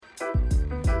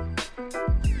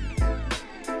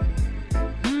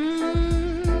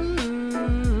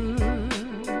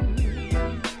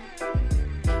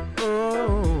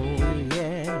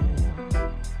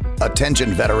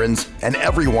Attention veterans and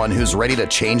everyone who's ready to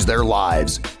change their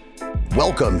lives.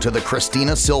 Welcome to the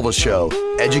Christina Silva Show,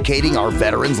 educating our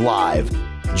veterans live.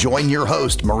 Join your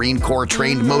host, Marine Corps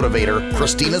trained motivator,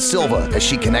 Christina Silva, as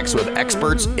she connects with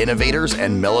experts, innovators,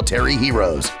 and military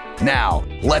heroes. Now,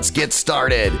 let's get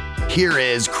started. Here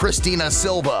is Christina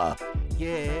Silva.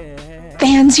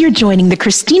 Fans, you're joining the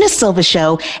Christina Silva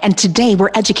Show, and today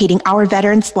we're educating our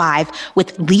veterans live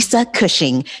with Lisa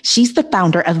Cushing. She's the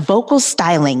founder of Vocal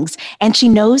Stylings, and she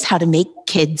knows how to make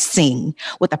kids sing.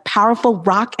 With a powerful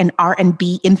rock and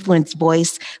R&B influenced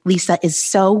voice, Lisa is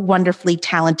so wonderfully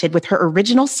talented with her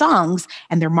original songs,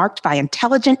 and they're marked by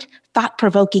intelligent,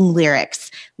 thought-provoking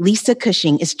lyrics. Lisa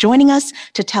Cushing is joining us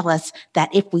to tell us that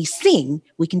if we sing,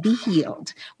 we can be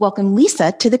healed. Welcome,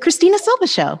 Lisa, to the Christina Silva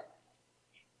Show.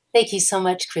 Thank you so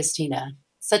much, Christina.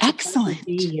 Such a pleasure to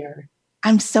be here.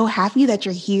 I'm so happy that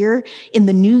you're here in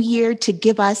the new year to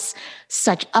give us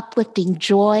such uplifting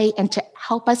joy and to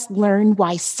help us learn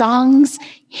why songs,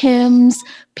 hymns,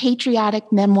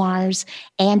 patriotic memoirs,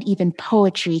 and even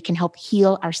poetry can help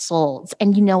heal our souls.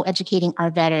 And you know, educating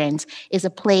our veterans is a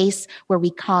place where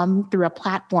we come through a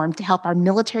platform to help our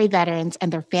military veterans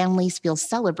and their families feel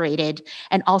celebrated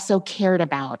and also cared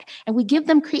about. And we give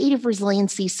them creative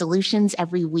resiliency solutions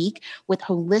every week with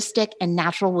holistic and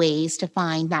natural ways to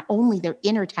find not only their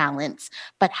inner talents,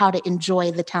 but how to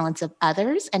enjoy the talents of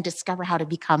others and discover how to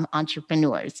become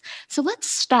entrepreneurs. So let's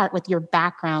start with your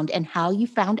background and how you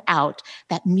found out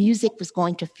that music was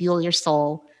going to fuel your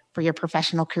soul for your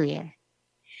professional career.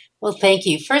 Well, thank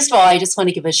you. First of all, I just want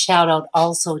to give a shout out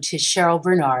also to Cheryl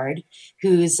Bernard,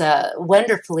 who's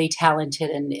wonderfully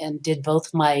talented and did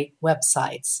both my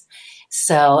websites.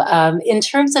 So in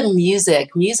terms of music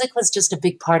was just a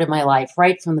big part of my life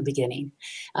right from the beginning.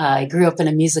 I grew up in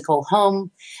a musical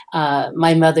home.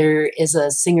 My mother is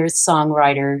a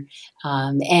singer-songwriter,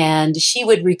 and she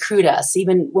would recruit us,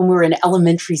 even when we were in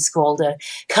elementary school, to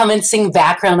come and sing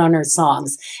background on her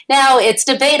songs. Now, it's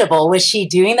debatable. Was she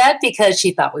doing that because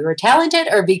she thought we were talented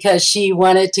or because she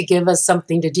wanted to give us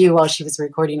something to do while she was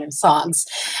recording her songs?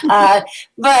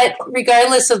 But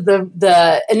regardless of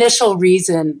the initial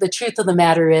reason, the truth of the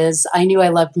matter is I knew I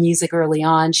loved music early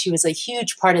on. She was a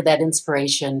huge part of that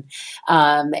inspiration.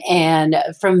 And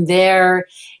from there,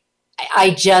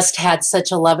 I just had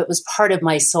such a love. It was part of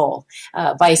my soul.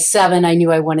 By 7, I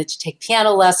knew I wanted to take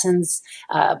piano lessons.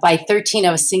 By 13,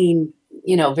 I was singing,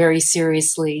 very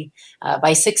seriously.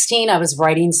 By 16, I was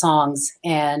writing songs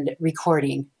and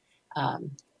recording.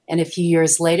 And a few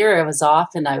years later, I was off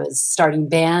and I was starting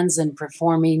bands and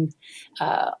performing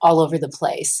all over the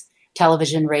place.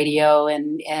 Television, radio,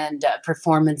 and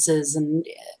performances and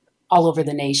all over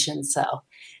the nation. So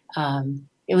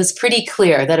it was pretty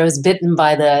clear that I was bitten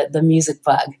by the music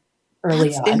bug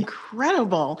early on. That's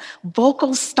incredible.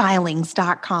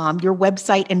 Vocalstylings.com. Your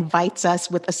website invites us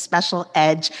with a special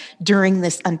edge during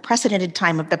this unprecedented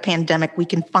time of the pandemic. We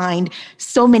can find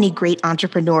so many great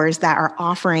entrepreneurs that are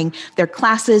offering their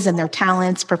classes and their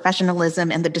talents,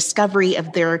 professionalism, and the discovery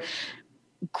of their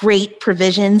great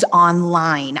provisions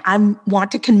online. I want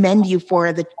to commend you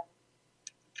for the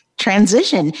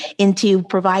transition into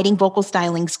providing vocal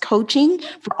stylings coaching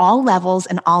for all levels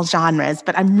and all genres.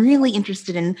 But I'm really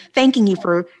interested in thanking you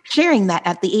for sharing that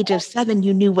at the age of 7,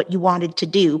 you knew what you wanted to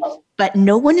do. But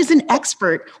no one is an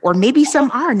expert, or maybe some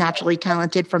are naturally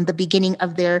talented from the beginning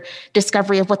of their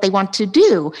discovery of what they want to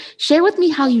do. Share with me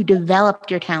how you developed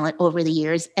your talent over the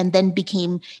years and then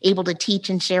became able to teach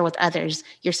and share with others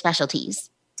your specialties.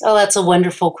 Oh, that's a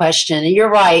wonderful question. And you're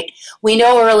right. We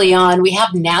know early on we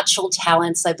have natural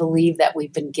talents, I believe, that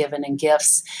we've been given in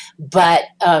gifts, but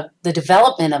the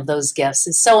development of those gifts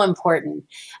is so important.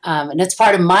 And it's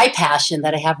part of my passion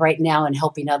that I have right now in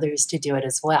helping others to do it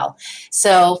as well.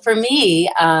 So for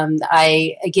me,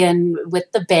 I, again,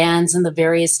 with the bands and the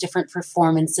various different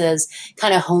performances,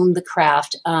 kind of honed the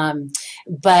craft.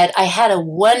 But I had a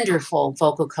wonderful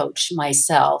vocal coach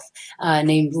myself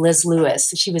named Liz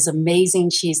Lewis. She was amazing.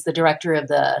 She's the director of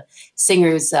the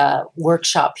Singers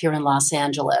Workshop here in Los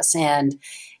Angeles. And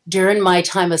during my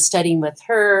time of studying with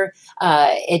her,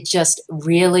 it just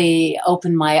really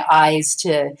opened my eyes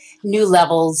to new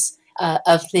levels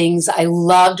of things. I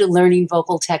loved learning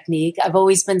vocal technique. I've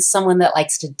always been someone that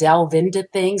likes to delve into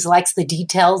things, likes the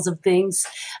details of things,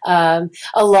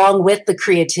 along with the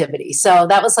creativity. So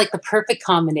that was like the perfect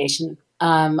combination.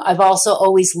 I've also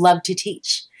always loved to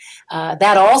teach.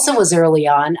 That also was early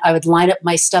on. I would line up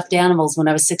my stuffed animals when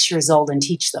I was 6 years old and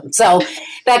teach them. So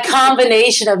that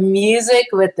combination of music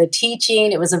with the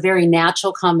teaching, it was a very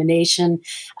natural combination.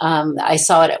 I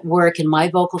saw it at work in my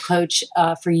vocal coach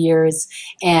for years.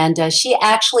 And she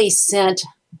actually sent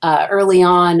early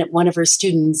on one of her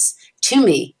students to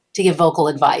me to give vocal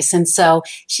advice. And so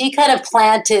she kind of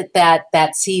planted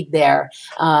that seed there,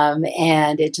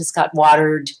 and it just got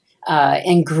watered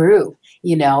and grew.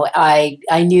 I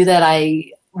knew that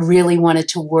I really wanted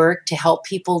to work to help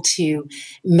people to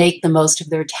make the most of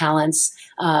their talents.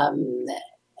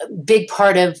 Big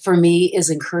part of, for me, is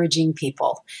encouraging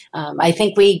people. I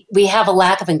think we have a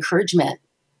lack of encouragement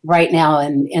right now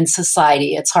in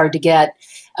society. It's hard to get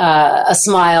a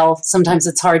smile. Sometimes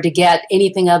it's hard to get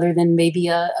anything other than maybe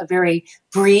a very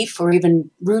brief or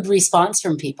even rude response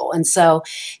from people. And so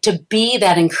to be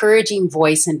that encouraging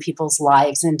voice in people's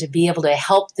lives and to be able to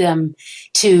help them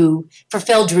to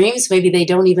fulfill dreams maybe they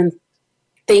don't even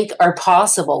think are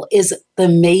possible is the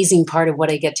amazing part of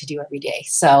what I get to do every day.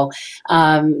 So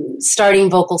starting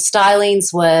Vocal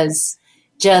Stylings was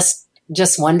just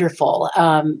wonderful.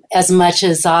 As much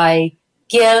as I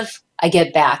give, I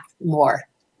get back more,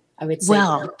 I would say.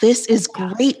 Well, this is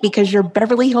great because your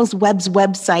Beverly Hills Web's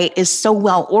website is so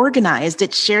well organized.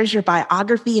 It shares your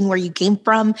biography and where you came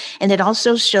from, and it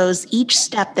also shows each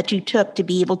step that you took to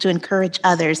be able to encourage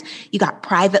others. You got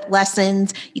private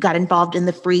lessons, you got involved in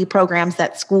the free programs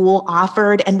that school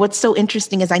offered. And what's so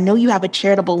interesting is I know you have a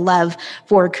charitable love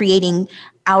for creating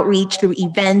outreach through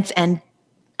events and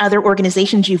other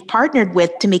organizations you've partnered with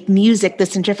to make music the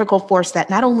centrifugal force that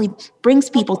not only brings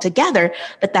people together,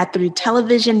 but that through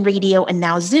television, radio, and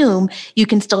now Zoom, you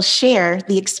can still share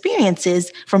the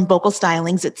experiences from Vocal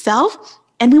Stylings itself.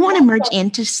 And we want to merge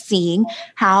into seeing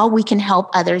how we can help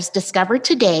others discover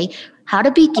today how to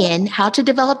begin, how to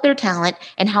develop their talent,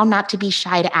 and how not to be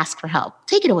shy to ask for help.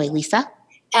 Take it away, Lisa.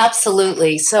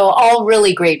 Absolutely. So all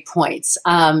really great points.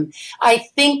 I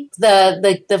think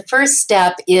the first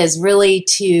step is really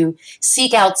to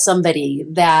seek out somebody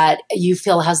that you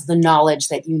feel has the knowledge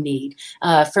that you need.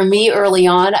 For me, early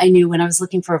on, I knew when I was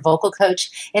looking for a vocal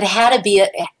coach, they had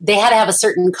to have a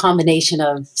certain combination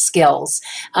of skills.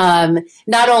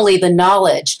 Not only the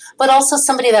knowledge, but also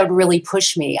somebody that would really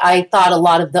push me. I thought a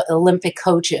lot of the Olympic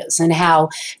coaches and how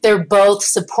they're both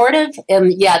supportive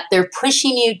and yet they're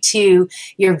pushing you to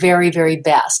your very, very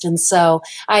best. And so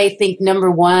I think number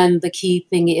one, the key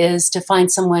thing is to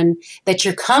find someone that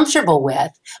you're comfortable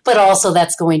with, but also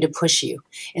that's going to push you.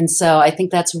 And so I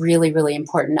think that's really, really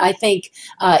important. I think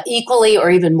equally or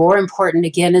even more important,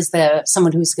 again, is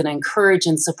someone who's going to encourage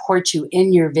and support you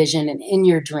in your vision and in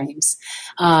your dreams.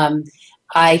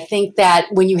 I think that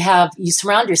when you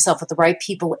surround yourself with the right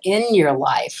people in your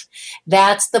life,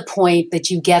 that's the point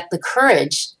that you get the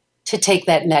courage to take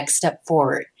that next step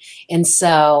forward. And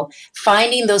so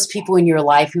finding those people in your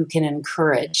life who can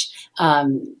encourage,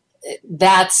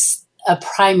 that's a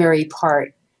primary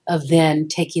part of then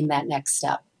taking that next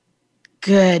step.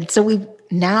 Good. So we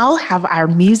now have our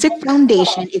music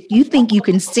foundation. If you think you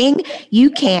can sing, you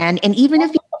can. And even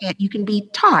if you can't, you can be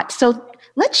taught. So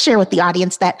let's share with the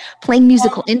audience that playing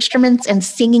musical instruments and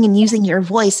singing and using your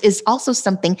voice is also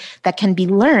something that can be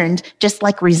learned, just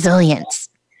like resilience.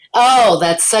 Oh,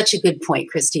 that's such a good point,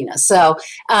 Christina. So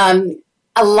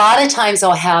a lot of times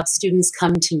I'll have students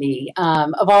come to me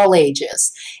of all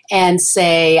ages and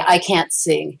say, I can't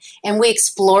sing. And we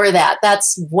explore that.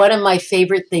 That's one of my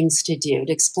favorite things to do,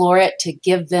 to explore it, to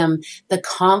give them the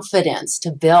confidence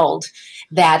to build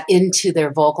that into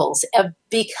their vocals.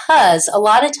 Because a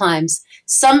lot of times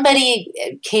somebody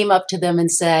came up to them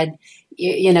and said,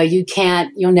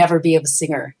 you'll never be a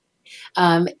singer.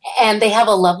 And they have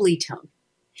a lovely tone.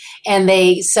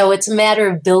 So it's a matter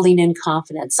of building in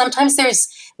confidence. Sometimes there's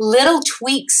little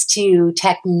tweaks to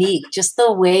technique, just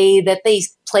the way that they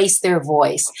place their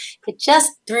voice. But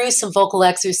just through some vocal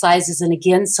exercises and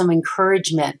again, some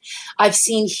encouragement, I've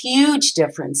seen huge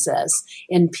differences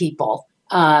in people.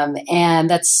 And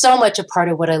that's so much a part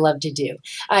of what I love to do.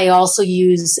 I also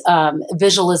use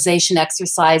visualization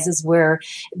exercises where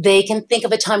they can think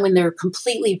of a time when they're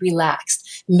completely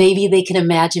relaxed. Maybe they can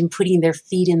imagine putting their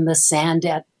feet in the sand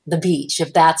at the beach,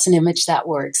 if that's an image that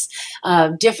works.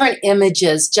 Different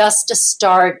images just to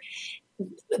start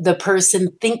the person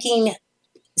thinking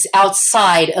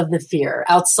outside of the fear,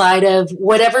 outside of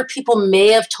whatever people may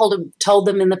have told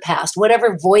them in the past,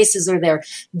 whatever voices are there.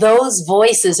 Those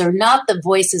voices are not the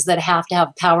voices that have to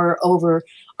have power over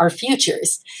our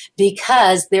futures,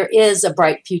 because there is a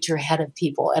bright future ahead of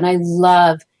people. And I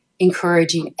love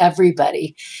encouraging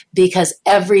everybody, because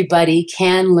everybody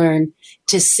can learn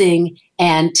to sing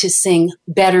and to sing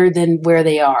better than where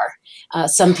they are.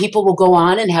 Some people will go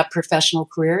on and have professional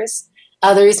careers.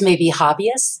 Others may be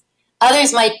hobbyists.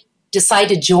 Others might decide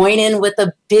to join in with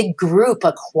a big group,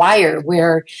 a choir,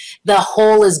 where the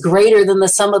whole is greater than the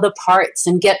sum of the parts,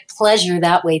 and get pleasure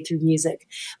that way through music.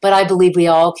 But I believe we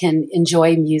all can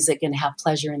enjoy music and have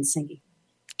pleasure in singing.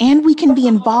 and we can be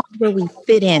involved where we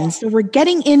fit in. So we're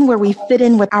getting in where we fit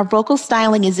in with our vocal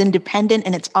styling is independent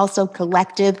and it's also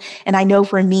collective. And I know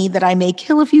for me that I may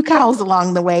kill a few cows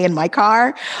along the way in my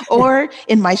car or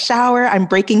in my shower, I'm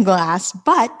breaking glass.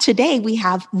 But today we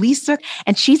have Lisa,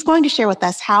 and she's going to share with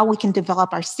us how we can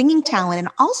develop our singing talent. And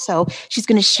also she's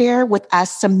going to share with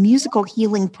us some musical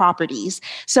healing properties.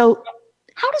 So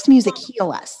how does music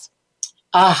heal us?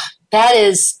 That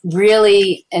is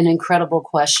really an incredible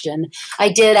question. I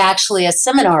did actually a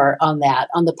seminar on that,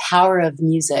 on the power of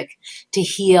music to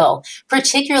heal,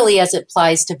 particularly as it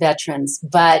applies to veterans,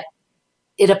 but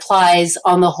it applies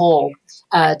on the whole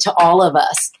to all of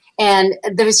us. And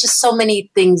there's just so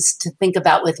many things to think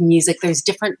about with music. There's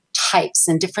different types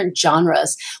and different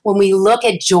genres. When we look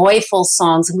at joyful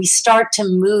songs and we start to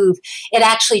move, it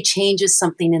actually changes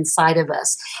something inside of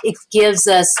us. It gives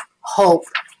us hope.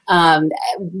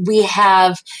 We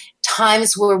have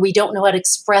times where we don't know how to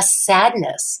express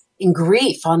sadness and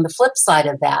grief on the flip side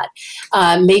of that.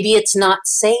 Maybe it's not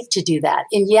safe to do that.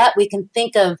 And yet we can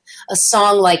think of a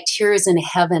song like Tears in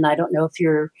Heaven. I don't know if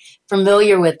you're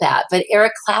familiar with that, but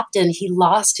Eric Clapton, he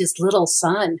lost his little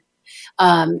son.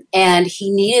 And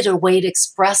he needed a way to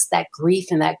express that grief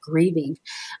and that grieving.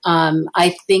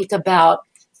 I think about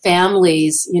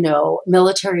families,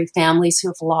 military families who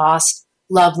have lost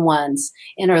loved ones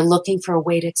and are looking for a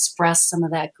way to express some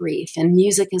of that grief. And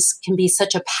music can be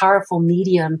such a powerful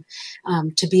medium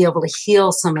to be able to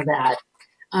heal some of that.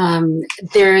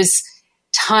 There's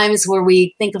times where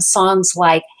we think of songs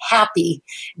like Happy,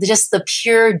 just the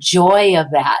pure joy of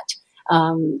that.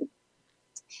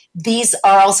 These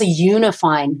are also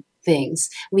unifying things.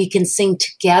 We can sing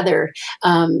together.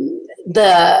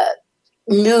 The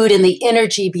mood and the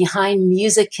energy behind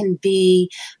music can be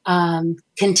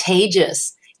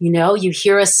contagious. You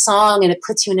hear a song and it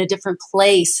puts you in a different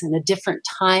place and a different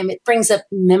time. It brings up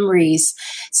memories.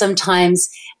 Sometimes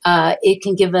it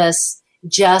can give us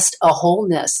just a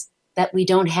wholeness that we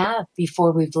don't have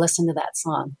before we've listened to that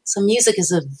song. So music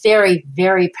is a very,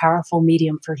 very powerful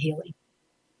medium for healing.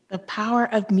 The power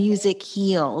of music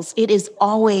heals. It is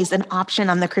always an option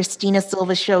on the Christina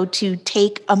Silva Show to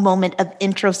take a moment of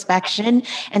introspection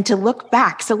and to look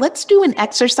back. So let's do an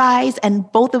exercise. And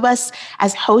both of us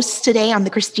as hosts today on the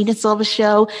Christina Silva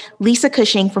Show, Lisa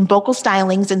Cushing from Vocal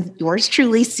Stylings and yours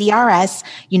truly, CRS,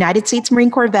 United States Marine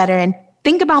Corps veteran,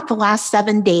 think about the last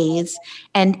 7 days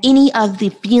and any of the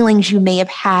feelings you may have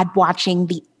had watching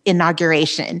the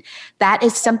inauguration. That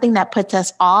is something that puts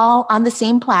us all on the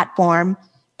same platform.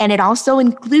 And it also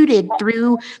included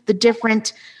through the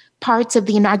different parts of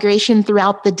the inauguration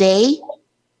throughout the day,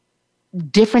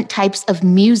 different types of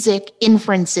music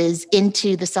inferences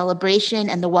into the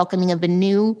celebration and the welcoming of a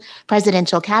new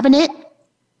presidential cabinet.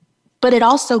 But it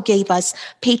also gave us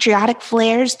patriotic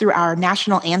flares through our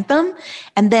national anthem.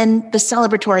 And then the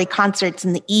celebratory concerts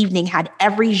in the evening had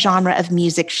every genre of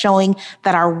music showing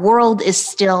that our world is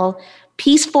still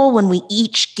peaceful when we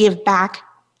each give back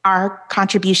our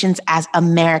contributions as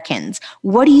Americans.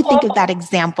 What do you think of that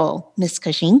example, Ms.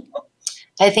 Cushing?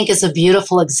 I think it's a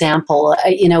beautiful example.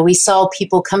 We saw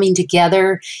people coming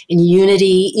together in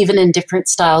unity, even in different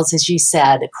styles, as you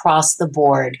said, across the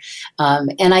board.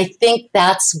 And I think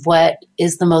that's what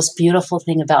is the most beautiful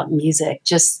thing about music,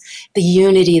 just the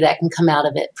unity that can come out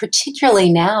of it,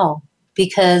 particularly now,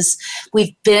 because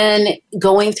we've been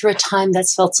going through a time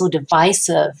that's felt so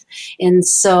divisive and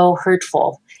so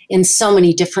hurtful in so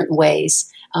many different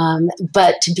ways.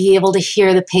 But to be able to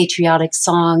hear the patriotic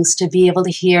songs, to be able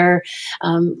to hear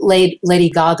Lady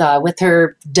Gaga with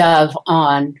her dove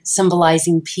on,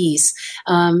 symbolizing peace,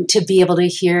 to be able to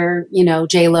hear,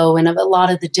 J-Lo and a lot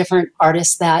of the different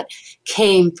artists that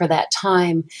came for that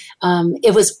time.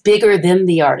 It was bigger than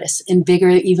the artists and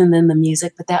bigger even than the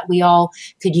music, but that we all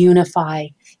could unify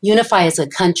as a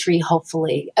country,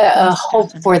 hopefully,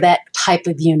 hope for that type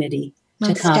of unity.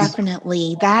 Most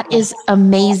definitely. That is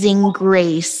amazing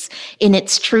grace in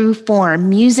its true form.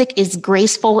 Music is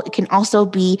graceful. It can also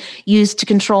be used to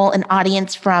control an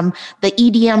audience from the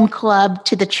EDM club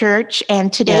to the church.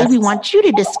 And today we want you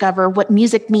to discover what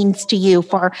music means to you.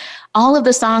 For all of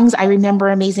the songs, I remember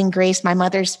Amazing Grace, my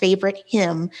mother's favorite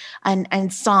hymn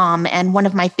and psalm, and one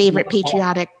of my favorite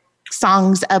patriotic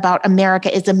songs about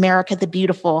America is America the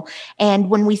Beautiful. And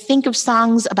when we think of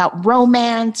songs about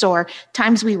romance or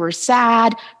times we were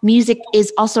sad, music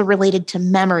is also related to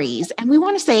memories. And we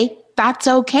want to say that's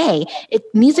okay.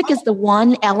 Music is the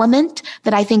one element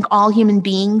that I think all human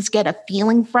beings get a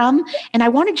feeling from. And I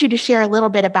wanted you to share a little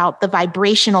bit about the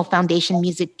vibrational foundation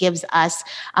music gives us,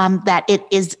 that it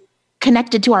is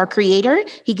connected to our creator.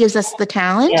 He gives us the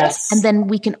talent. Yes. And then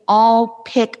we can all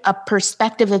pick a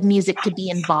perspective of music to be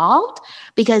involved,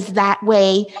 because that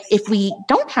way, if we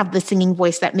don't have the singing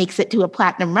voice that makes it to a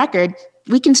platinum record,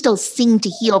 we can still sing to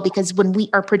heal, because when we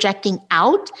are projecting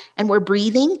out and we're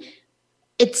breathing,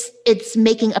 it's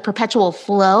making a perpetual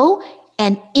flow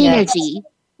and energy. Yes.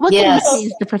 What can you say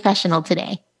as the professional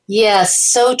today? Yes,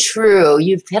 so true.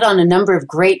 You've hit on a number of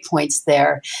great points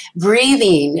there.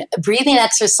 Breathing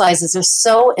exercises are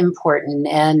so important.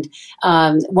 And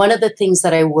one of the things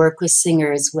that I work with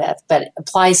singers with, but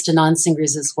applies to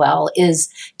non-singers as well, is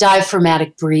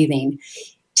diaphragmatic breathing.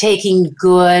 Taking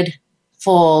good,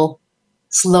 full,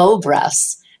 slow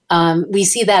breaths. We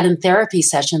see that in therapy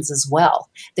sessions as well.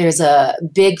 There's a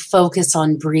big focus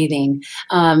on breathing.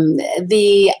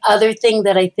 The other thing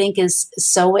that I think is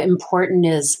so important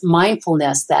is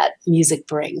mindfulness that music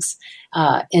brings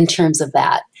in terms of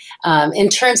that. In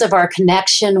terms of our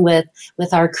connection with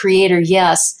our creator,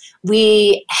 yes,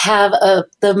 we have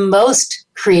the most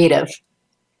creative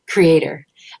creator.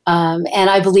 And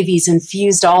I believe he's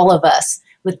infused all of us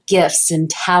with gifts and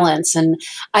talents. And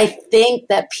I think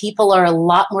that people are a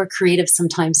lot more creative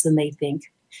sometimes than they think.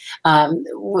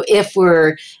 If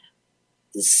we're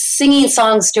singing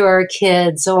songs to our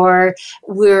kids, or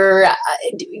we're,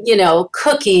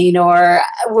 cooking, or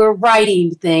we're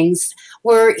writing things,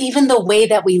 or even the way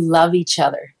that we love each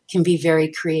other can be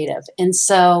very creative. And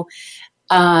so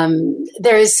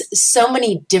there's so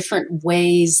many different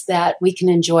ways that we can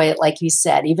enjoy it, like you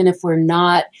said, even if we're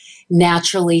not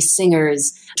naturally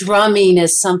singers. Drumming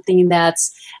is something that's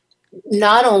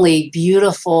not only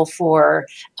beautiful for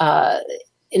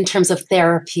in terms of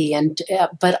therapy,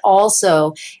 but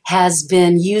also has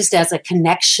been used as a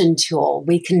connection tool.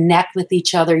 We connect with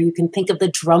each other. You can think of the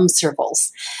drum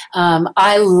circles.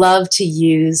 I love to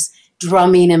use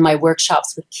drumming in my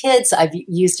workshops with kids. I've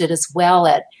used it as well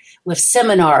with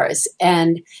seminars,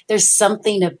 and there's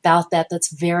something about that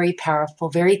that's very powerful,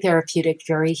 very therapeutic,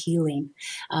 very healing.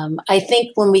 I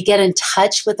think when we get in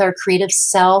touch with our creative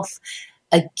self,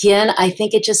 again, I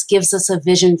think it just gives us a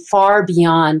vision far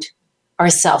beyond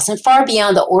ourselves and far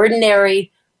beyond the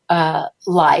ordinary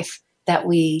life that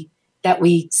we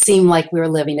seem like we're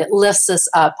living. It lifts us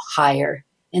up higher.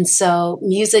 And so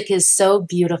music is so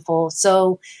beautiful,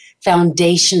 so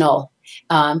foundational.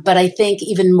 But I think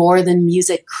even more than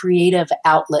music, creative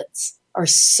outlets are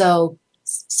so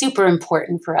super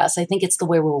important for us. I think it's the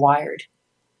way we're wired.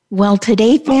 Well,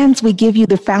 today, fans, we give you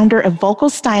the founder of Vocal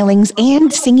Stylings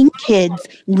and Singing Kids,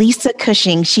 Lisa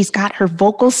Cushing. She's got her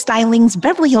Vocal Stylings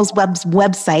Beverly Hills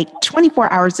website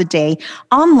 24 hours a day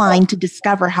online to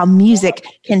discover how music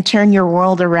can turn your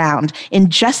world around. In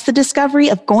just the discovery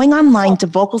of going online to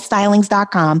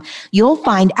vocalstylings.com, you'll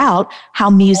find out how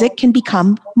music can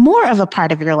become more of a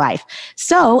part of your life.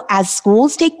 So as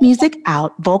schools take music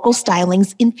out, Vocal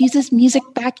Stylings infuses music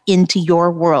back into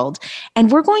your world.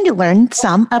 And we're going to learn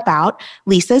some about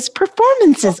Lisa's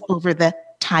performances over the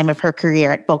time of her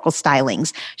career at Vocal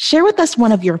Stylings. Share with us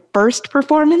one of your first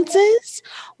performances,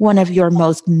 one of your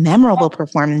most memorable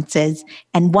performances,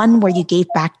 and one where you gave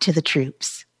back to the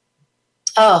troops.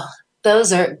 Oh,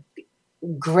 those are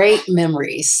great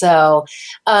memories. So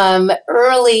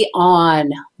early on,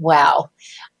 wow,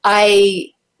 I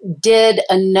did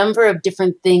a number of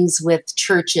different things with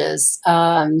churches.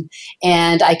 And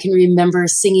I can remember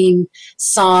singing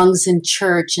songs in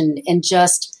church and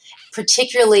just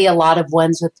particularly a lot of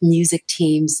ones with music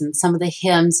teams and some of the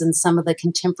hymns and some of the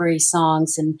contemporary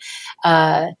songs, and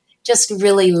just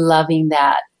really loving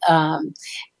that.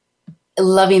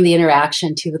 Loving the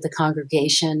interaction too with the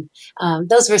congregation.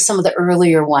 Those were some of the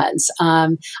earlier ones.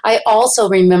 I also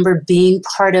remember being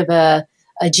part of a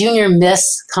junior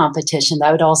Miss competition.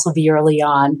 That would also be early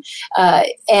on.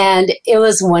 And it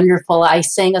was wonderful. I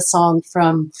sang a song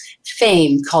from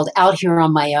Fame called Out Here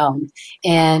on My Own.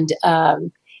 And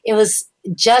it was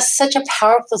just such a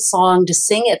powerful song to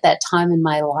sing at that time in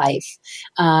my life.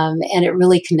 And it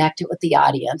really connected with the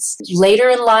audience. Later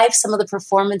in life, some of the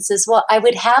performances, well, I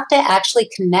would have to actually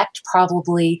connect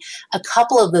probably a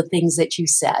couple of the things that you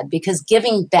said, because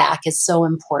giving back is so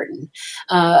important.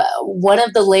 One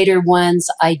of the later ones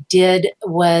I did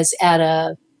was at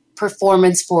a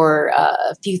performance for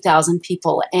a few thousand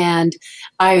people, and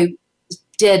I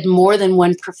did more than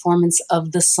one performance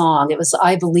of the song. It was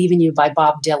I Believe in You by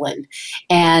Bob Dylan.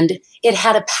 And it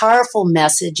had a powerful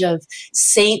message of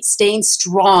staying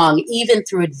strong, even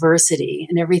through adversity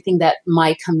and everything that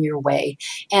might come your way.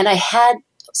 And I had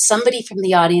somebody from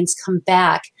the audience come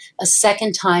back a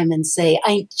second time and say,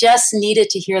 I just needed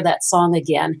to hear that song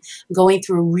again, going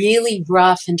through a really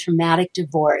rough and traumatic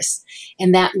divorce.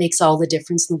 And that makes all the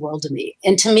difference in the world to me.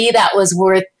 And to me, that was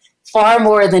worth far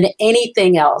more than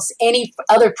anything else, any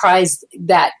other prize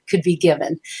that could be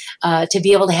given, to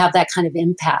be able to have that kind of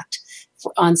impact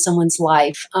on someone's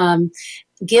life.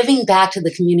 Giving back to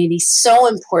the community, so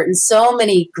important, so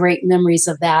many great memories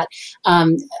of that.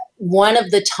 One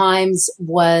of the times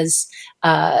was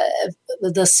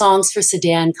the Songs for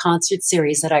Sudan concert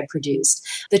series that I produced.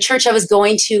 The church I was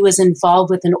going to was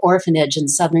involved with an orphanage in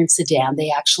southern Sudan.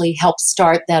 They actually helped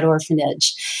start that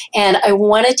orphanage. And I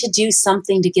wanted to do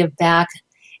something to give back.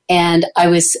 And I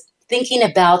was thinking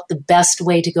about the best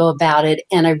way to go about it.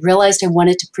 And I realized I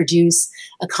wanted to produce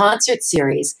a concert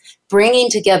series, bringing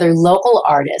together local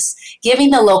artists, giving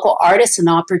the local artists an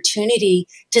opportunity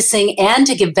to sing and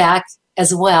to give back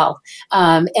as well,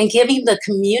 and giving the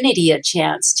community a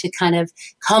chance to kind of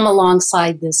come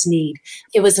alongside this need.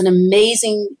 It was an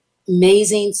amazing,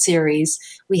 amazing series.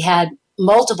 We had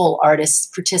multiple artists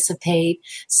participate.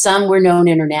 Some were known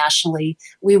internationally.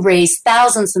 We raised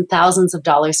thousands and thousands of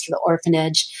dollars for the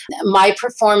orphanage. My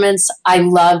performance, I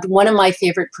loved. One of my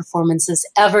favorite performances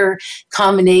ever,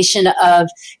 combination of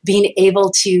being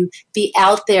able to be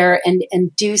out there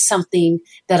and do something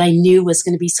that I knew was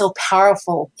going to be so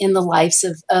powerful in the lives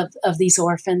of these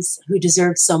orphans who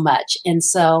deserve so much. And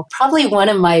so probably one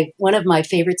of my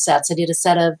favorite sets, I did a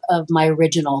set of my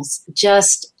originals,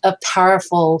 just a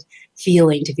powerful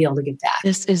feeling to be able to give back.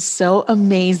 This is so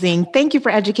amazing. Thank you for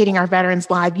educating our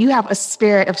veterans live. You have a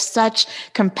spirit of such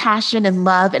compassion and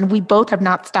love, and we both have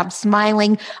not stopped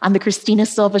smiling on the Christina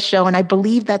Silva Show. And I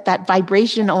believe that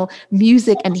vibrational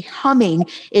music and humming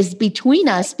is between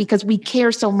us because we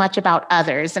care so much about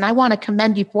others. And I want to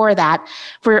commend you for that,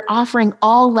 for offering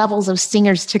all levels of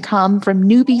singers to come, from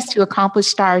newbies to accomplished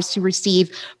stars, to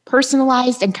receive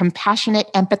personalized and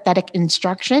compassionate, empathetic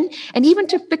instruction, and even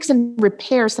to fix and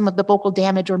repair some of the vocal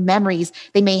damage or memories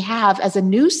they may have as a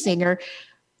new singer.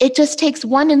 It just takes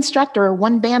one instructor or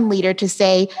one band leader to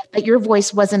say that your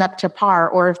voice wasn't up to par,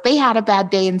 or if they had a bad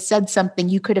day and said something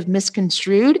you could have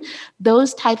misconstrued.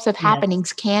 Those types of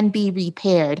happenings can be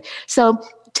repaired. So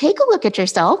take a look at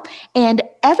yourself, and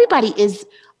everybody is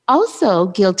also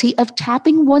guilty of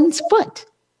tapping one's foot.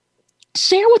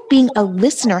 Share with being a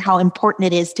listener how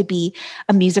important it is to be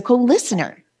a musical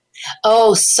listener.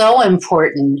 Oh, so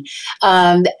important.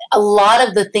 A lot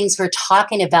of the things we're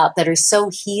talking about that are so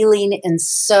healing and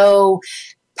so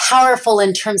powerful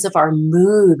in terms of our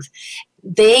mood,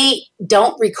 they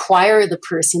don't require the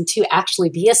person to actually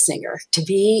be a singer. To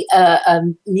be a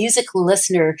musical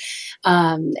listener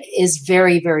is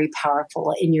very, very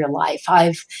powerful in your life.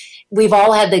 We've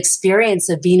all had the experience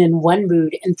of being in one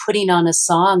mood and putting on a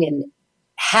song and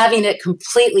having it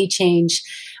completely change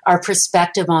our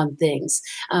perspective on things.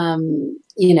 I'm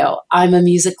a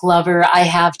music lover. I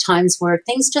have times where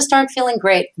things just aren't feeling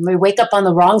great. I wake up on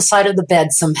the wrong side of the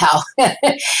bed somehow.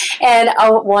 And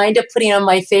I'll wind up putting on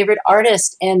my favorite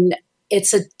artist, and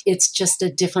it's just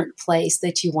a different place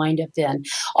that you wind up in.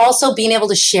 Also, being able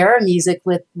to share music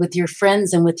with your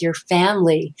friends and with your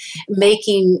family,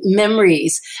 making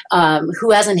memories.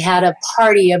 Who hasn't had a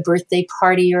party, a birthday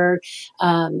party, or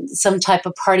some type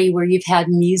of party where you've had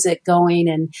music going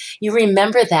and you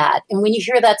remember that. And when you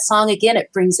hear that song again,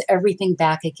 it brings everything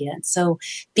back again. So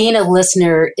being a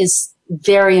listener is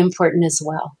very important as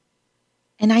well.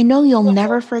 And I know you'll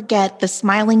never forget the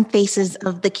smiling faces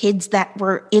of the kids that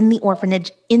were in the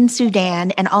orphanage in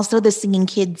Sudan, and also the singing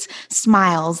kids'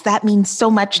 smiles. That means so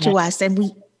much to us, and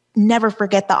we never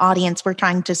forget the audience we're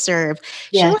trying to serve.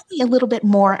 Share with me a little bit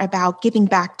more about giving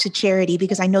back to charity,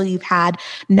 because I know you've had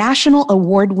national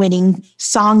award-winning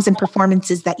songs and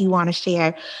performances that you want to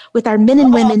share. With our men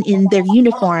and women in their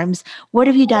uniforms, what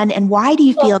have you done, and why do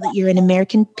you feel that you're an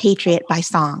American patriot by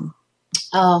song?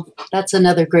 Oh, that's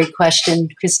another great question,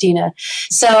 Christina.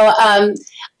 So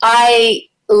I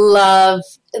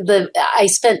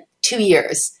spent 2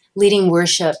 years leading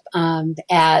worship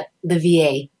at the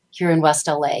VA here in West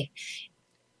LA.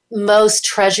 Most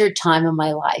treasured time of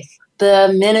my life.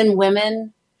 The men and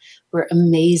women were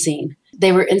amazing.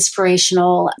 They were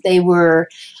inspirational. They were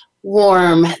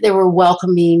warm. They were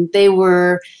welcoming. They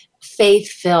were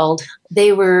faith-filled.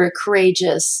 They were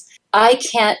courageous. I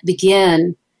can't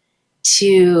begin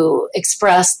to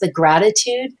express the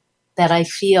gratitude that I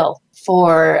feel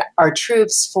for our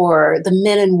troops, for the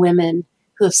men and women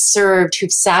who have served,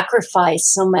 who've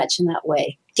sacrificed so much in that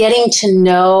way. Getting to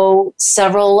know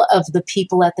several of the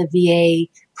people at the VA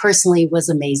personally was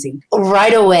amazing.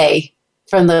 Right away,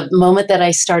 From the moment that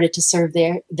I started to serve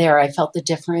there, I felt the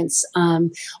difference.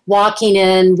 Walking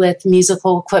in with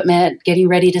musical equipment, getting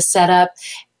ready to set up,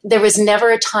 there was never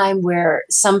a time where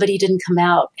somebody didn't come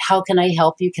out. How can I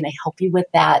help you? Can I help you with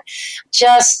that?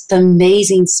 Just the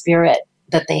amazing spirit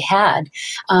that they had,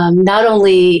 not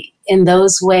only in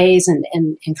those ways and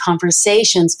in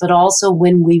conversations, but also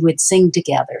when we would sing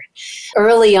together.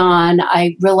 Early on,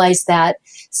 I realized that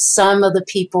some of the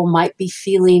people might be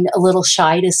feeling a little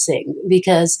shy to sing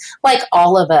because, like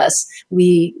all of us,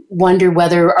 we wonder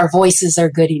whether our voices are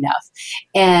good enough.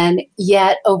 And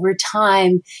yet, over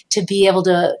time, to be able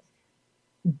to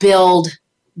build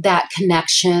that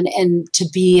connection and to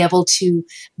be able to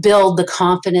build the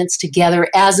confidence together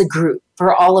as a group,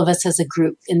 for all of us as a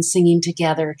group, in singing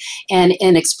together and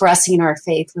in expressing our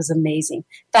faith was amazing.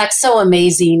 In fact, so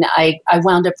amazing, I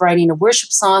wound up writing a worship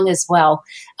song as well,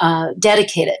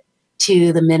 dedicated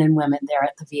to the men and women there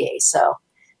at the VA. So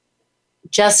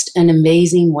just an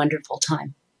amazing, wonderful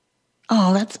time.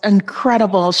 Oh, that's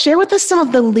incredible. Share with us some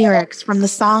of the lyrics from the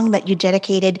song that you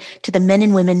dedicated to the men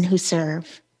and women who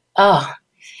serve. Oh,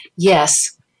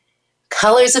 yes.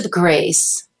 Colors of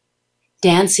grace,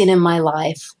 dancing in my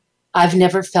life. I've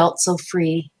never felt so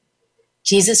free.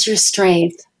 Jesus, your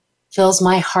strength fills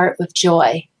my heart with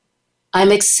joy.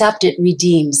 I'm accepted,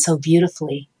 redeemed so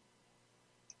beautifully.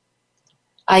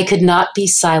 I could not be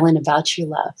silent about your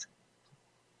love.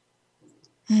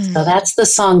 So that's the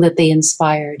song that they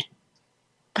inspired.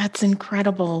 That's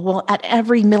incredible. Well, at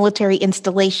every military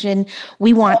installation,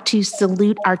 we want to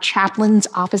salute our chaplains,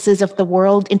 offices of the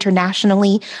world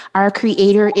internationally. Our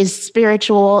Creator is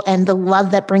spiritual, and the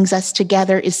love that brings us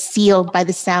together is sealed by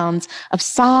the sounds of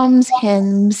psalms,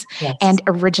 hymns, and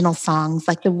original songs,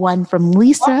 like the one from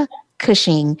Lisa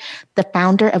Cushing, the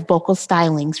founder of Vocal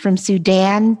Stylings. From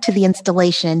Sudan to the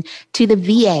installation to the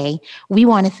VA, we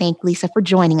want to thank Lisa for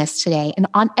joining us today. And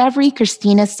on every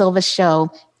Christina Silva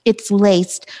show, it's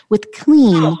laced with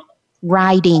clean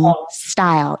riding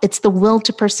style. It's the will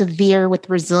to persevere with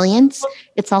resilience.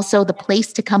 It's also the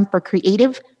place to come for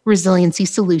creative resiliency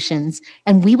solutions.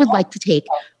 And we would like to take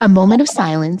a moment of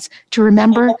silence to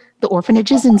remember the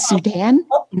orphanages in Sudan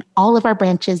and all of our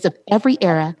branches of every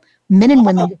era, men and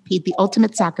women who paid the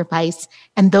ultimate sacrifice,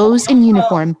 and those in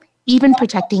uniform, even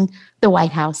protecting the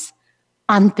White House.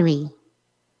 On 3.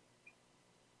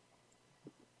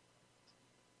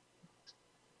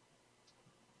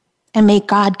 And may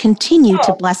God continue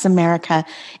to bless America.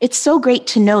 It's so great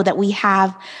to know that we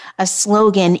have a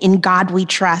slogan, "In God We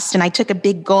Trust." And I took a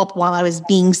big gulp while I was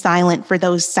being silent for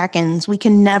those seconds. We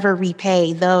can never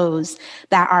repay those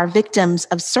that are victims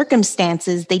of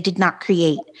circumstances they did not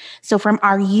create. So from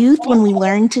our youth, when we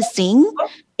learn to sing,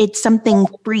 it's something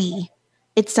free.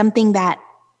 It's something that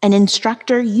an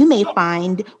instructor you may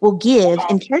find will give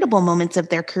in charitable moments of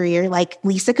their career, like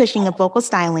Lisa Cushing of Vocal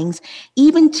Stylings,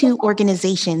 even to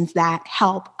organizations that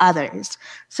help others.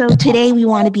 So today we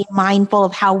want to be mindful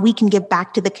of how we can give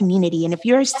back to the community. And if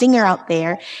you're a singer out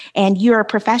there and you're a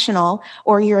professional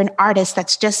or you're an artist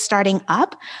that's just starting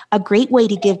up, a great way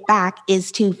to give back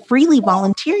is to freely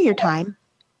volunteer your time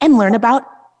and learn about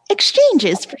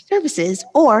exchanges for services,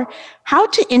 or how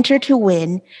to enter to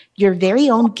win your very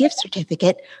own gift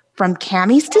certificate from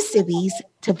camis to civvies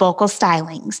to Vocal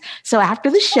Stylings. So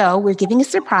after the show, we're giving a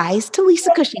surprise to Lisa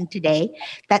Cushing today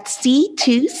that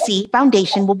C2C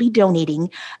Foundation will be donating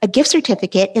a gift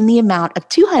certificate in the amount of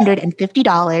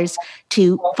 $250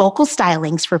 to Vocal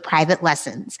Stylings for private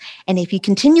lessons. And if you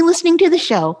continue listening to the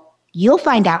show, you'll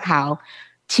find out how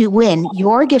to win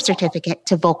your gift certificate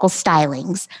to Vocal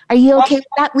Stylings. Are you okay with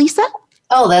that, Lisa?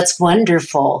 Oh, that's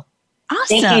wonderful. Awesome.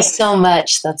 Thank you so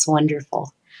much. That's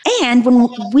wonderful. And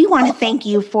we want to thank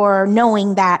you for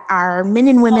knowing that our men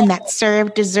and women that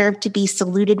serve deserve to be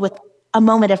saluted with a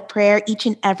moment of prayer each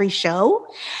and every show.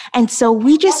 And so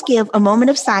we just give a moment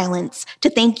of silence to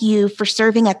thank you for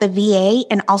serving at the VA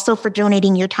and also for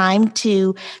donating your time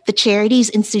to the charities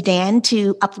in Sudan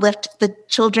to uplift the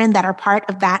children that are part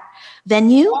of that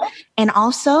venue, and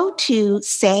also to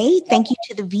say thank you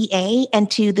to the VA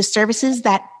and to the services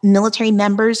that military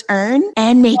members earn.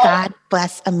 And may God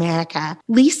bless America.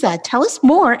 Lisa, tell us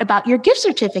more about your gift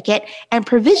certificate and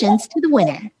provisions to the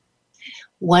winner.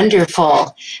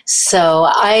 Wonderful. So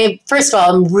first of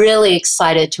all, I'm really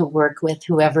excited to work with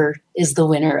whoever is the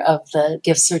winner of the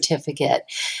gift certificate.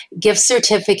 Gift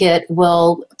certificate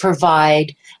will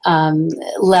provide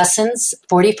lessons,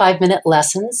 45-minute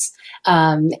lessons.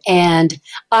 And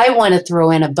I want to throw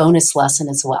in a bonus lesson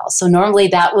as well. So normally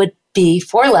that would be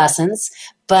 4 lessons,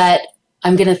 but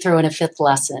I'm going to throw in a 5th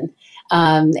lesson.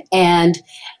 And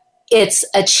it's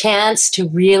a chance to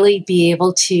really be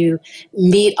able to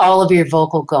meet all of your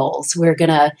vocal goals. We're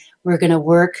gonna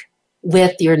work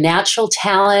with your natural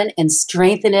talent and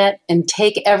strengthen it and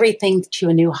take everything to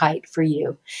a new height for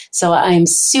you. So I'm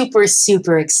super,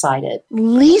 super excited.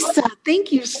 Lisa,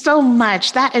 thank you so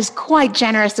much. That is quite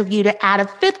generous of you to add a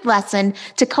fifth lesson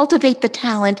to cultivate the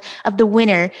talent of the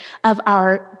winner of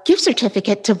our gift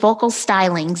certificate to vocal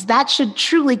stylings. That should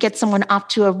truly get someone off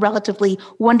to a relatively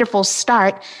wonderful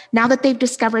start now that they've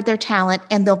discovered their talent,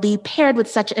 and they'll be paired with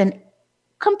such an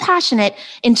compassionate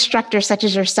instructor such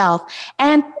as yourself.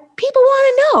 And people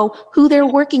want to know who they're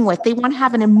working with. They want to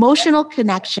have an emotional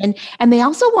connection, and they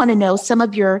also want to know some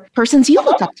of your persons you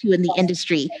look up to in the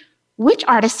industry. Which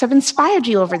artists have inspired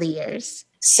you over the years?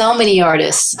 So many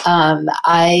artists.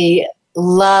 I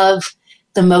love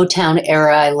the Motown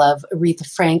era. I love Aretha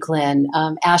Franklin,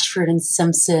 Ashford and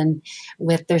Simpson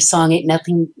with their song Ain't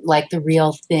Nothing Like the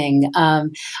Real Thing.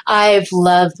 I've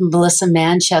loved Melissa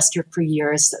Manchester for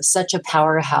years, such a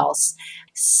powerhouse.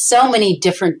 So many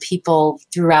different people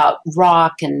throughout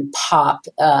rock and pop,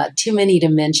 too many to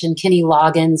mention. Kenny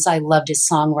Loggins, I loved his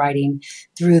songwriting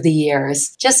through the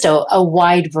years. Just a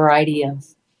wide variety of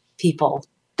people.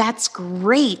 That's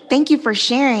great. Thank you for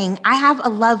sharing. I have a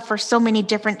love for so many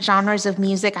different genres of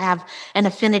music. I have an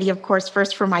affinity, of course,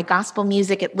 first for my gospel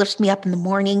music. It lifts me up in the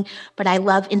morning, but I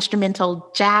love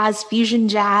instrumental jazz, fusion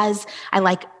jazz. I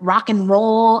like rock and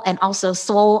roll and also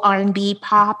soul, R&B,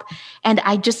 pop. And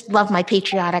I just love my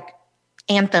patriotic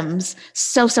anthems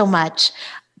so, so much.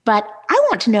 But I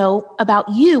want to know about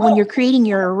you when you're creating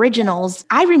your originals.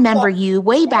 I remember you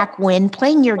way back when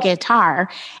playing your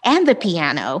guitar and the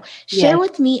piano. Share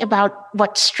with me about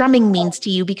what strumming means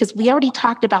to you, because we already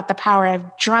talked about the power of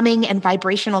drumming and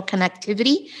vibrational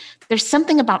connectivity. There's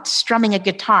something about strumming a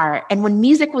guitar. And when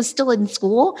music was still in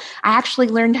school, I actually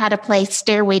learned how to play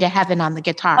Stairway to Heaven on the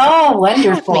guitar. Oh,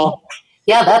 wonderful.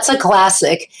 Yeah, that's a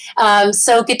classic.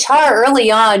 So guitar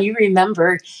early on, you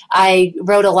remember, I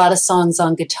wrote a lot of songs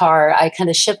on guitar. I kind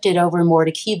of shifted over more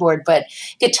to keyboard, but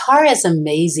guitar is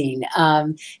amazing.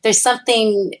 There's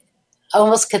something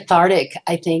almost cathartic,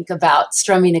 I think, about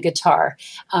strumming a guitar.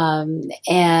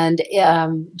 And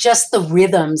just the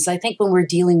rhythms. I think when we're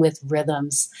dealing with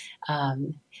rhythms,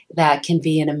 that can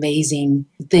be an amazing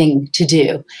thing to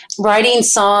do. Writing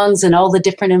songs and all the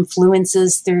different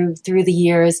influences through the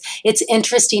years, it's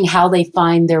interesting how they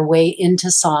find their way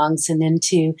into songs and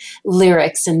into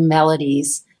lyrics and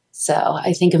melodies. So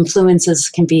I think influences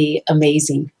can be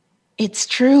amazing. It's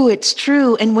true. It's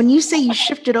true. And when you say you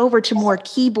shifted over to more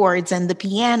keyboards and the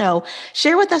piano,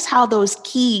 share with us how those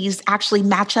keys actually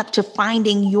match up to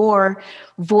finding your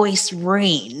voice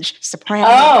range. Soprano.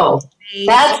 Oh,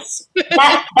 that's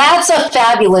a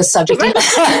fabulous subject.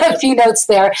 A few notes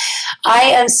there. I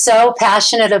am so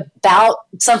passionate about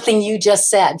something you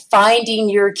just said, finding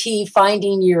your key,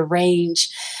 finding your range.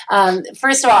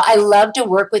 First of all, I love to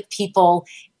work with people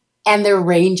and their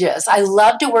ranges. I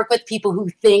love to work with people who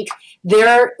think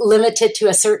they're limited to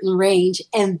a certain range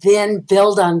and then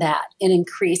build on that and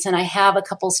increase. And I have a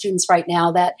couple students right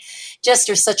now that just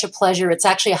are such a pleasure. It's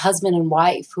actually a husband and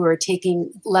wife who are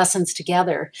taking lessons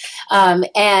together.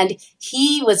 And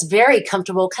he was very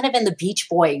comfortable kind of in the Beach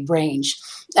Boy range.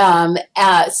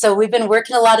 So we've been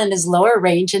working a lot in his lower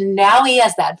range, and now he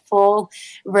has that full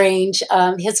range.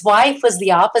 His wife was the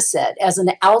opposite. As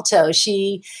an alto,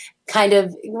 she kind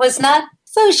of was not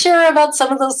so sure about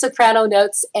some of those soprano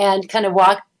notes, and kind of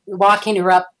walking her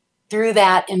up through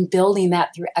that and building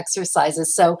that through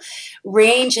exercises. So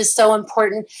range is so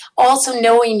important. Also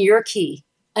knowing your key,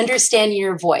 understanding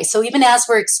your voice. So even as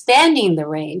we're expanding the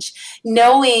range,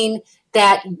 knowing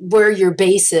that where your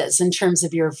base is in terms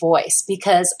of your voice,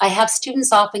 because I have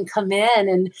students often come in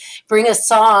and bring a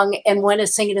song and want to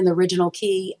sing it in the original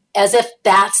key as if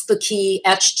that's the key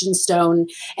etched in stone.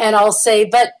 And I'll say,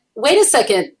 but wait a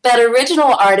second, that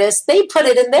original artist, they put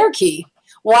it in their key.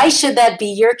 Why should that be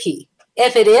your key?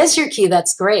 If it is your key,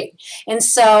 that's great. And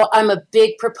so I'm a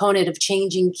big proponent of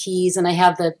changing keys, and I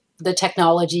have the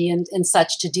technology and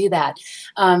such to do that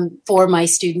for my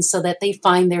students so that they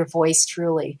find their voice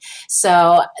truly.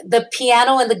 So the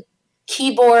piano and the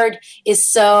keyboard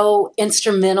is so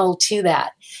instrumental to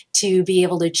that, to be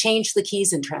able to change the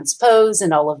keys and transpose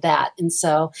and all of that. And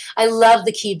so I love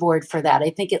the keyboard for that. I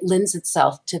think it lends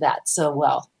itself to that so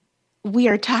well. We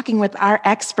are talking with our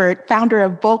expert, founder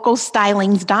of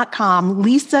vocalstylings.com,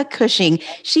 Lisa Cushing.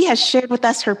 She has shared with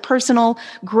us her personal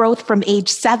growth from age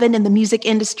 7 in the music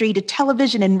industry to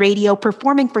television and radio,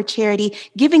 performing for charity,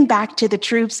 giving back to the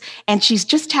troops, and she's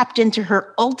just tapped into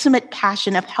her ultimate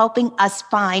passion of helping us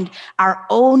find our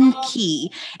own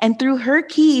key. And through her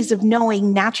keys of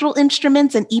knowing natural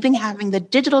instruments and even having the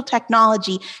digital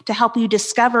technology to help you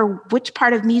discover which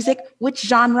part of music, which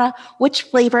genre, which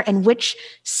flavor, and which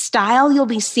style you'll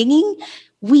be singing,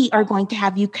 we are going to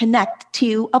have you connect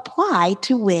to apply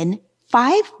to win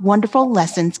 5 wonderful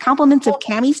lessons, compliments of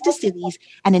Camis to Sillies,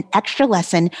 and an extra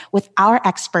lesson with our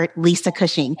expert, Lisa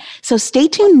Cushing. So stay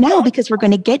tuned now because we're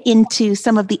going to get into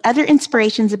some of the other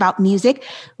inspirations about music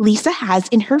Lisa has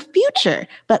in her future.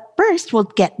 But first, we'll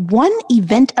get one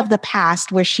event of the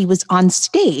past where she was on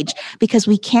stage because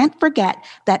we can't forget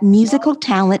that musical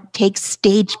talent takes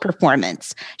stage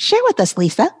performance. Share with us,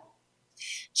 Lisa.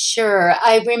 Sure.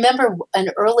 I remember an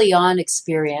early on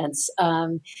experience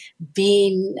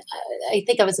being, I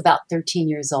think I was about 13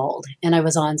 years old, and I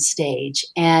was on stage.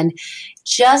 And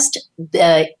just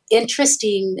the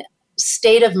interesting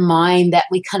state of mind that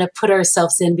we kind of put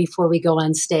ourselves in before we go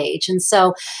on stage. And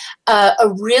so a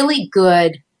really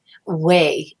good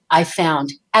way I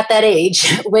found at that age,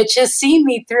 which has seen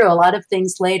me through a lot of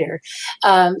things later,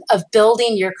 of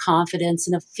building your confidence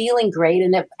and of feeling great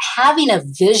and of having a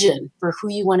vision for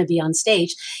who you want to be on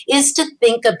stage, is to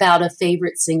think about a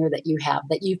favorite singer that you have,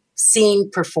 that you've seen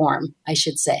perform, I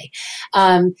should say.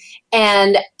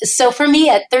 And so for me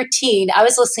at 13, I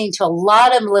was listening to a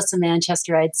lot of Melissa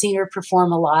Manchester. I'd seen her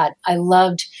perform a lot. I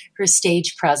loved her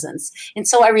stage presence. And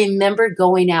so I remember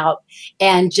going out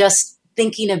and just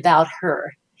thinking about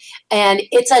her. And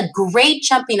it's a great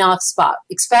jumping off spot,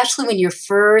 especially when you're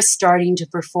first starting to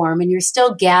perform and you're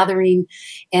still gathering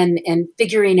and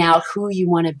figuring out who you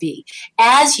want to be.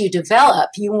 As you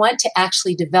develop, you want to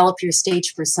actually develop your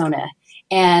stage persona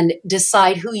and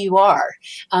decide who you are.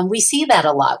 We see that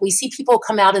a lot. We see people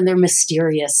come out and they're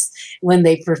mysterious when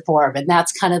they perform, and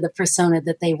that's kind of the persona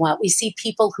that they want. We see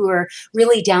people who are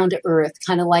really down to earth,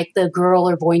 kind of like the girl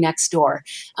or boy next door.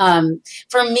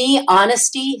 For me,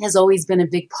 honesty has always been a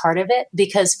big part of it,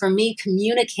 because for me,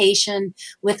 communication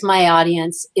with my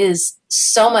audience is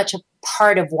so much a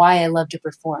part of why I love to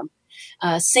perform.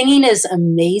 Singing is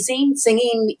amazing.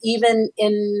 Singing even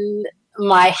in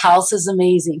my house is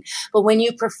amazing. But when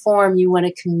you perform, you want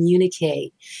to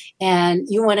communicate and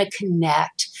you want to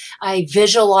connect. I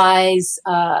visualize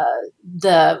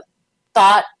the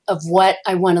thought of what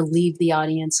I want to leave the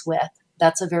audience with.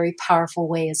 That's a very powerful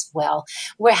way as well.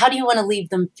 How do you want to leave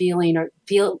them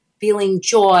feeling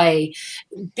joy?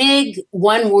 Big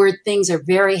one-word things are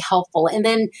very helpful. And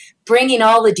then bringing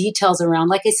all the details around.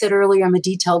 Like I said earlier, I'm a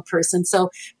detailed person.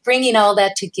 So bringing all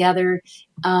that together.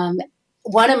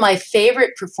 One of my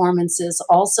favorite performances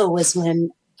also was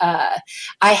when I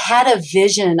had a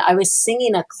vision. I was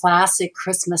singing a classic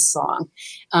Christmas song.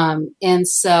 And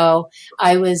so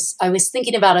I was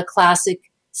thinking about a classic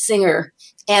singer.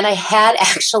 And I had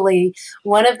actually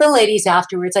one of the ladies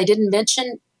afterwards, I didn't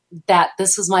mention that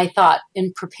this was my thought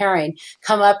in preparing,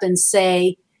 come up and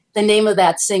say the name of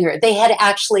that singer. They had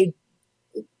actually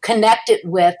connected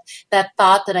with that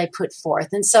thought that I put forth.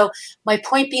 And so my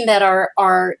point being that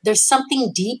there's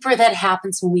something deeper that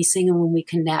happens when we sing and when we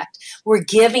connect. We're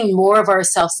giving more of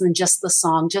ourselves than just the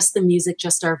song, just the music,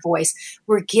 just our voice.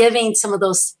 We're giving some of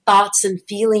those thoughts and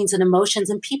feelings and emotions,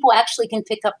 and people actually can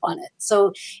pick up on it.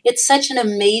 So it's such an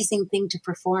amazing thing to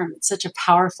perform. It's such a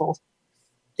powerful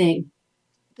thing.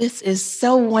 This is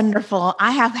so wonderful.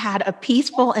 I have had a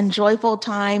peaceful and joyful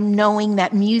time knowing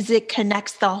that music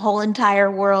connects the whole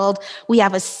entire world. We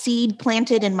have a seed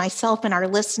planted in myself and our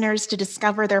listeners to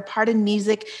discover their part in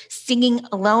music, singing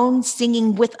alone,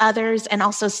 singing with others, and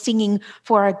also singing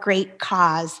for a great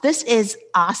cause. This is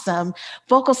awesome.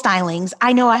 Vocal stylings.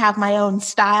 I know I have my own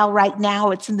style right now.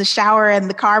 It's in the shower and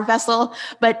the car vessel,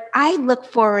 but I look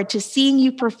forward to seeing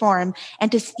you perform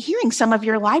and to hearing some of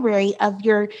your library of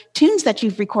your tunes that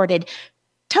you've recorded.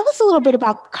 Tell us a little bit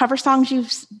about cover songs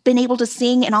you've been able to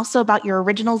sing and also about your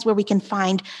originals where we can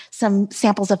find some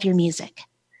samples of your music.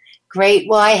 Great.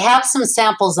 Well, I have some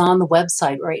samples on the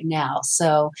website right now.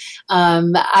 So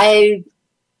I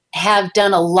have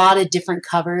done a lot of different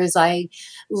covers. I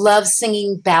love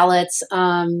singing ballads.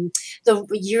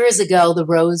 Years ago, The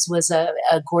Rose was a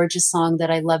gorgeous song that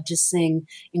I loved to sing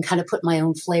and kind of put my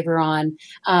own flavor on.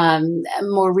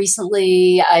 More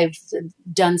recently, I've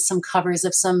done some covers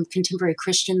of some contemporary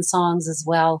Christian songs as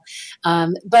well.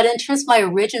 But in terms of my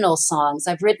original songs,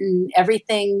 I've written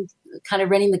everything, kind of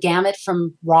running the gamut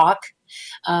from rock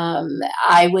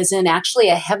I was in actually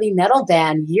a heavy metal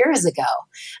band years ago,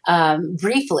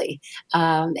 briefly,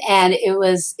 and it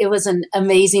was an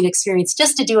amazing experience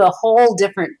just to do a whole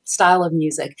different style of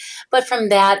music. But from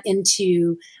that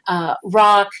into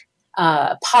rock,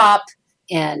 pop,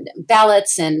 and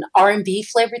ballads and R&B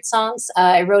flavored songs.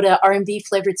 I wrote an R&B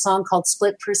flavored song called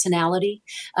Split Personality,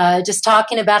 just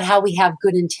talking about how we have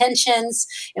good intentions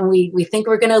and we think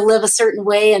we're going to live a certain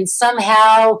way, and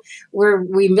somehow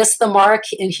we miss the mark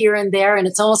in here and there, and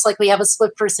it's almost like we have a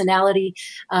split personality,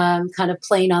 kind of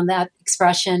playing on that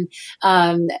expression.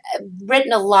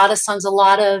 Written a lot of songs, a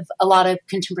lot of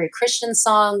contemporary Christian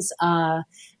songs, but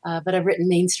I've written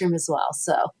mainstream as well.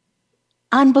 So.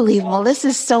 Unbelievable. This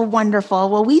is so wonderful.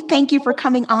 Well, we thank you for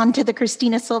coming on to the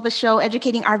Christina Silva Show,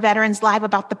 educating our veterans live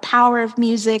about the power of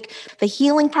music, the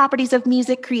healing properties of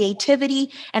music,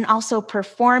 creativity, and also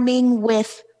performing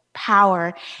with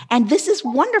power. And this is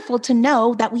wonderful to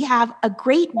know that we have a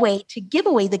great way to give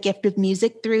away the gift of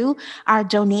music through our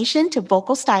donation to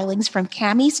Vocal Stylings from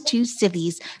Camis to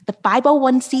Civies, the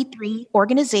 501c3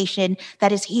 organization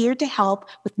that is here to help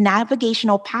with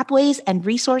navigational pathways and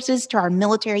resources to our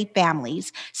military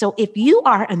families. So if you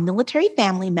are a military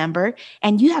family member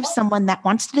and you have someone that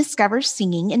wants to discover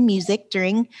singing and music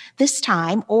during this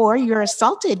time, or you're a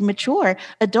assaulted, mature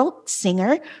adult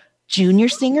singer, junior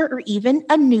singer, or even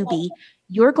a newbie,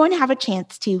 you're going to have a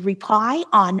chance to reply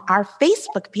on our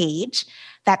Facebook page.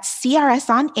 That's CRS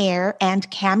on Air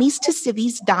and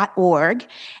camistocivies.org.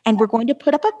 And we're going to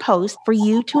put up a post for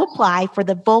you to apply for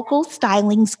the Vocal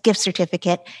Stylings gift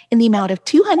certificate in the amount of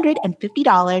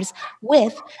 $250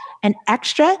 with an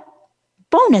extra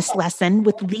bonus lesson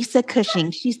with Lisa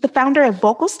Cushing. She's the founder of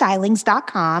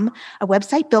vocalstylings.com, a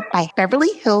website built by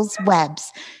Beverly Hills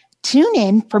Webs. Tune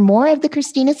in for more of the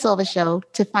Christina Silva Show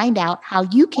to find out how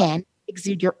you can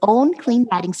exude your own clean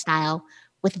writing style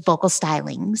with Vocal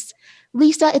Stylings.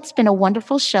 Lisa, it's been a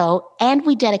wonderful show, and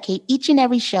we dedicate each and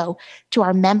every show to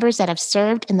our members that have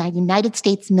served in the United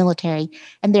States military.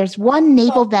 And there's one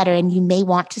naval veteran you may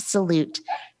want to salute.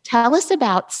 Tell us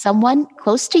about someone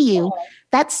close to you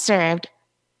that served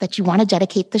that you want to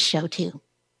dedicate the show to.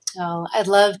 Oh, I'd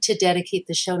love to dedicate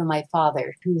the show to my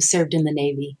father, who served in the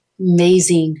Navy.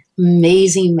 Amazing,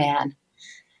 amazing man.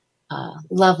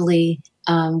 Lovely.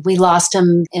 We lost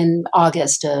him in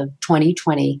August of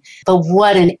 2020, but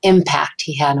what an impact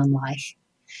he had on life.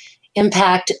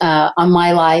 Impact on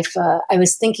my life. I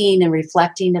was thinking and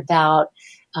reflecting about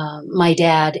my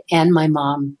dad and my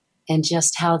mom and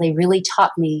just how they really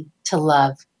taught me to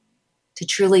love, to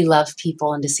truly love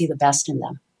people and to see the best in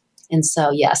them. And so,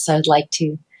 yes, I'd like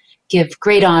to give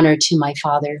great honor to my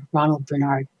father, Ronald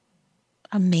Bernard.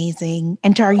 Amazing.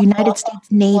 And to our United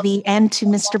States Navy and to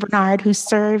Mr. Bernard, who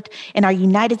served in our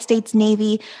United States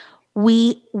Navy,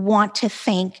 we want to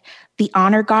thank the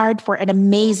Honor Guard for an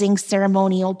amazing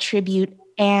ceremonial tribute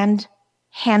and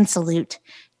hand salute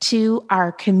to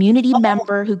our community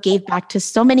member who gave back to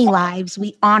so many lives.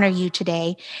 We honor you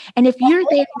today. And if you're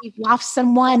there, you've lost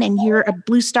someone and you're a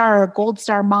Blue Star or a Gold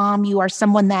Star mom, you are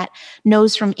someone that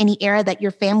knows from any era that your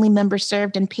family member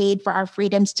served and paid for our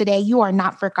freedoms today, you are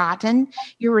not forgotten.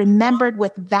 You're remembered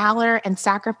with valor and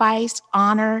sacrifice,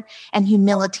 honor, and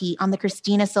humility on the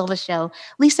Christina Silva Show.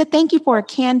 Lisa, thank you for a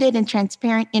candid and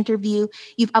transparent interview.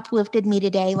 You've uplifted me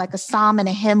today like a psalm and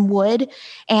a hymn would.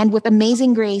 And with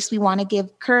amazing grace, we want to give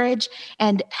courage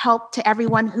and help to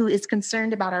everyone who is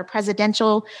concerned about our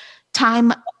presidential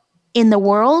time in the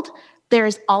world. There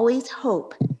is always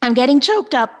hope. I'm getting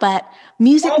choked up, but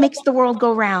music makes the world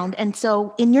go round. And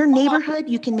so in your neighborhood,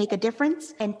 you can make a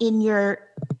difference. And in your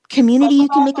community, you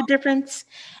can make a difference.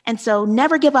 And so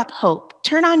never give up hope.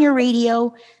 Turn on your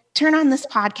radio, turn on this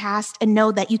podcast, and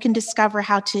know that you can discover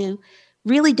how to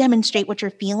really demonstrate what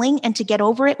you're feeling and to get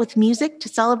over it with music, to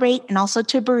celebrate and also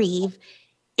to bereave.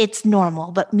 It's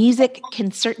normal, but music can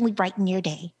certainly brighten your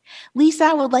day. Lisa,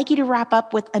 I would like you to wrap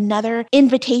up with another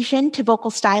invitation to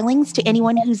Vocal Stylings to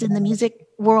anyone who's in the music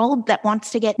world that wants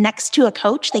to get next to a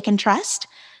coach they can trust.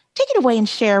 Take it away and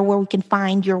share where we can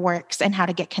find your works and how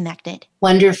to get connected.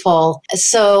 Wonderful.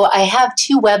 So I have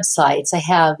two websites. I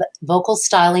have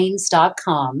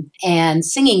vocalstylings.com and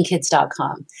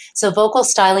singingkids.com. So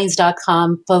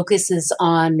vocalstylings.com focuses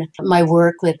on my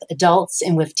work with adults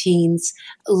and with teens.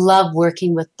 Love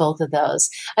working with both of those.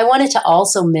 I wanted to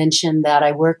also mention that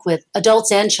I work with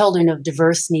adults and children of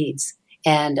diverse needs.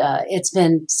 And it's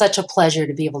been such a pleasure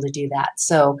to be able to do that.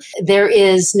 So there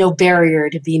is no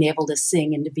barrier to being able to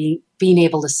sing and to be being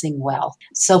able to sing well.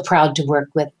 So proud to work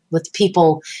with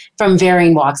people from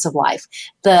varying walks of life.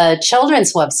 The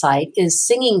children's website is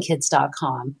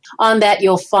singingkids.com. On that,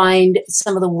 you'll find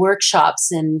some of the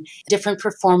workshops and different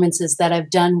performances that I've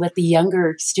done with the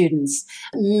younger students.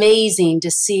 Amazing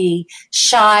to see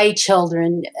shy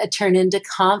children turn into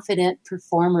confident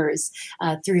performers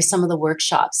through some of the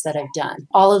workshops that I've done.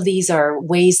 All of these are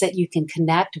ways that you can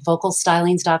connect,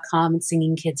 vocalstylings.com and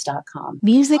singingkids.com.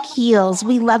 Music heals.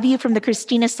 We love you from the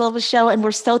Christina Silva Show, and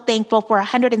we're so thankful for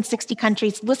 160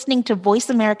 countries listening to Voice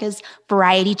America's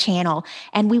Variety Channel.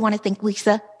 And we want to thank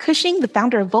Lisa Cushing, the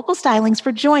founder of Vocal Stylings,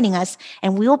 for joining us.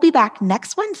 And we will be back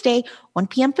next Wednesday, 1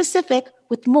 p.m. Pacific,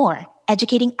 with more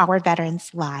Educating Our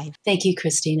Veterans Live. Thank you,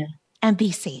 Christina. And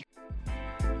be safe.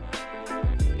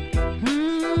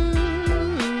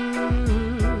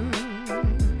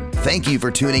 Thank you for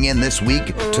tuning in this week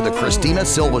to the Christina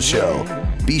Silva Show.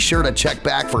 Be sure to check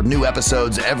back for new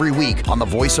episodes every week on the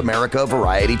Voice America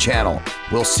Variety Channel.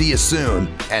 We'll see you soon,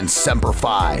 and Semper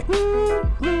Fi.